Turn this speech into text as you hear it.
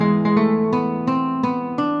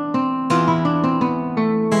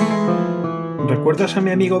¿Recuerdas a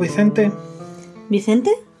mi amigo Vicente?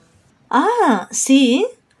 ¿Vicente? Ah, sí.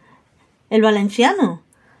 El valenciano.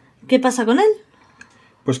 ¿Qué pasa con él?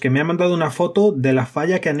 Pues que me ha mandado una foto de la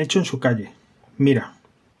falla que han hecho en su calle. Mira,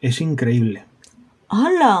 es increíble.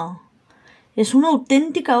 ¡Hala! Es una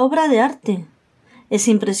auténtica obra de arte. Es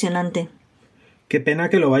impresionante. Qué pena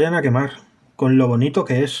que lo vayan a quemar, con lo bonito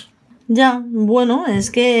que es. Ya, bueno,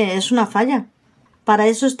 es que es una falla. Para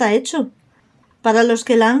eso está hecho. Para los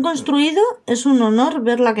que la han construido es un honor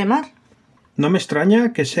verla quemar. No me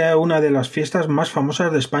extraña que sea una de las fiestas más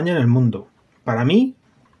famosas de España en el mundo. Para mí,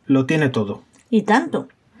 lo tiene todo. Y tanto.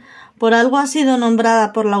 Por algo ha sido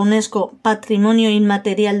nombrada por la UNESCO Patrimonio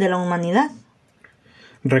Inmaterial de la Humanidad.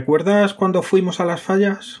 ¿Recuerdas cuando fuimos a Las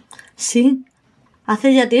Fallas? Sí,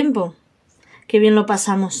 hace ya tiempo. Qué bien lo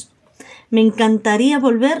pasamos. Me encantaría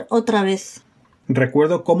volver otra vez.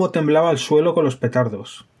 Recuerdo cómo temblaba el suelo con los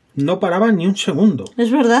petardos. No paraba ni un segundo.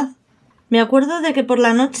 Es verdad. Me acuerdo de que por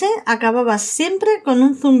la noche acababas siempre con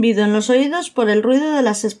un zumbido en los oídos por el ruido de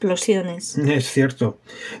las explosiones. Es cierto.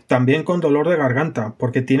 También con dolor de garganta,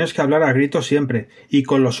 porque tienes que hablar a gritos siempre, y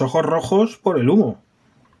con los ojos rojos por el humo.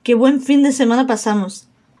 Qué buen fin de semana pasamos.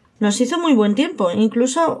 Nos hizo muy buen tiempo.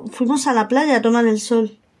 Incluso fuimos a la playa a tomar el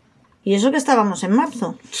sol. Y eso que estábamos en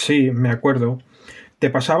marzo. Sí, me acuerdo. Te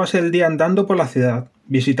pasabas el día andando por la ciudad,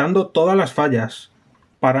 visitando todas las fallas,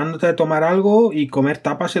 parándote a tomar algo y comer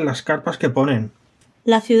tapas en las carpas que ponen.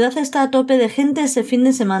 La ciudad está a tope de gente ese fin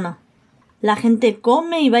de semana. La gente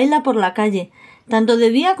come y baila por la calle, tanto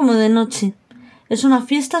de día como de noche. Es una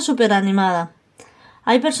fiesta súper animada.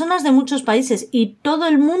 Hay personas de muchos países y todo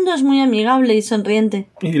el mundo es muy amigable y sonriente.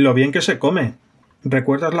 Y lo bien que se come.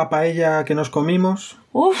 ¿Recuerdas la paella que nos comimos?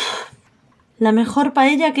 ¡Uf! La mejor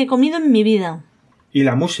paella que he comido en mi vida. Y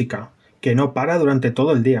la música, que no para durante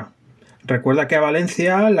todo el día. Recuerda que a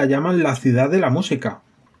Valencia la llaman la ciudad de la música.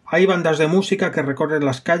 Hay bandas de música que recorren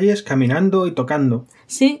las calles caminando y tocando.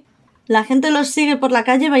 Sí, la gente los sigue por la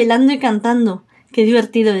calle bailando y cantando. ¡Qué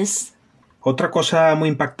divertido es! Otra cosa muy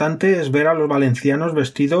impactante es ver a los valencianos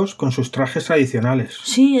vestidos con sus trajes tradicionales.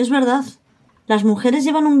 Sí, es verdad. Las mujeres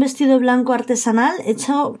llevan un vestido blanco artesanal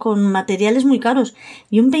hecho con materiales muy caros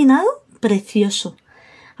y un peinado precioso.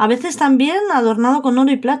 A veces también adornado con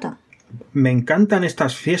oro y plata. Me encantan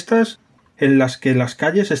estas fiestas en las que las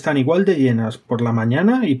calles están igual de llenas por la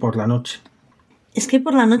mañana y por la noche. Es que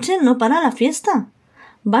por la noche no para la fiesta.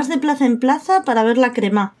 Vas de plaza en plaza para ver la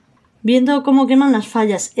crema, viendo cómo queman las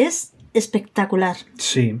fallas. Es espectacular.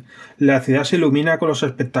 Sí, la ciudad se ilumina con los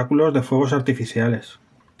espectáculos de fuegos artificiales.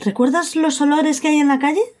 ¿Recuerdas los olores que hay en la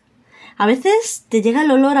calle? A veces te llega el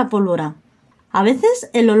olor a pólvora. A veces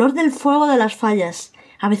el olor del fuego de las fallas.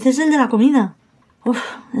 A veces el de la comida. Uf,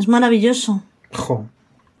 es maravilloso. ¡Jo!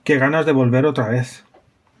 ¡Qué ganas de volver otra vez!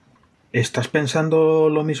 ¿Estás pensando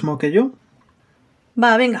lo mismo que yo?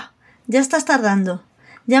 Va, venga, ya estás tardando.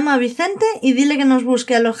 Llama a Vicente y dile que nos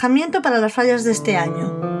busque alojamiento para las fallas de este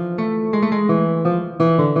año.